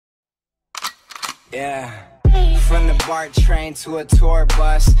Yeah. From the BART train to a tour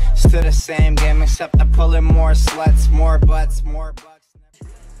bus, still the same game except I'm pulling more sluts, more butts, more bucks.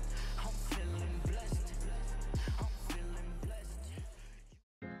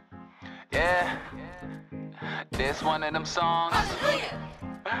 Yeah, this one of them songs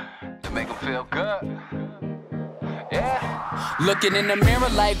to make them feel good. Yeah. Looking in the mirror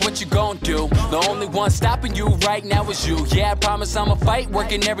like what you gon' do. The only one stopping you right now is you. Yeah, I promise I'ma fight,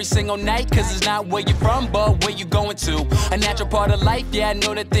 working every single night. Cause it's not where you from, but where you going to. A natural part of life, yeah, I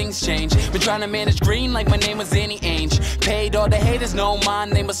know that things change. Been trying to manage green like my name was Annie Ainge. Paid all the haters, no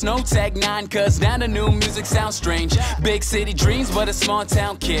mind, they must know Tag 9. Cause now the new music sounds strange. Big city dreams, but a small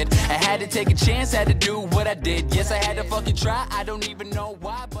town kid. I had to take a chance, had to do what I did. Yes, I had to fucking try, I don't even know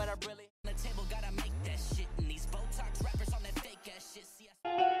why, but I really... The table gotta make that shit, and these Botox rappers on that fake ass shit. See,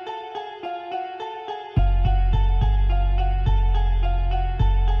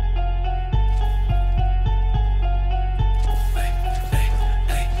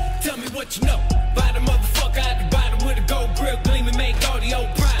 tell me what you know. Buy the motherfucker out the bottom with a gold grill gleaming, make all the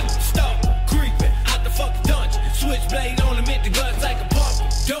old problems stop creeping out the fucking dungeon. Switchblade on him, hit the guns like a pump.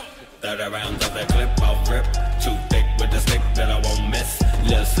 Dump 30 rounds of that clip, I'll rip. Too thick with the stick that I won't miss.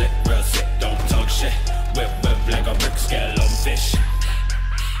 Little slick, real sick, don't talk shit. Whip like a brick scale on fish.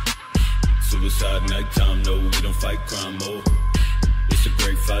 Suicide nighttime, no, we don't fight crime, oh. It's a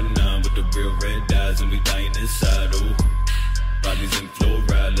great fight now with the real red eyes, and we dying inside, oh. Bodies in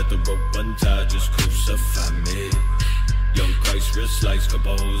fluoride, let the rope untie, just crucify me. Young Christ, wrist lights,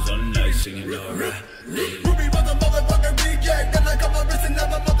 couple hoes on nice, singing alright. Ruby was a motherfucking reject, then I got my wrist and now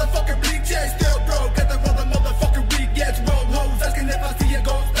my motherfucking bleach. Still broke, got the rubber motherfucking rejects. Roll hoes, asking if I see a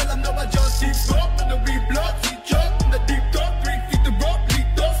ghost, tell them no, I just see smoke. When the reblock, see chop, in the deep dark, 3 feet the rope, lead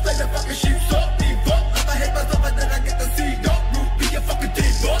off, slay the fucking sheep, so deep up. If I hate myself and then I get the seed up, root be a fucking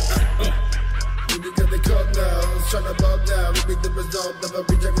deep up. Ruby got the cut now, tryna bob now, Ruby the result, never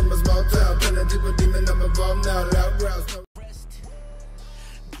reach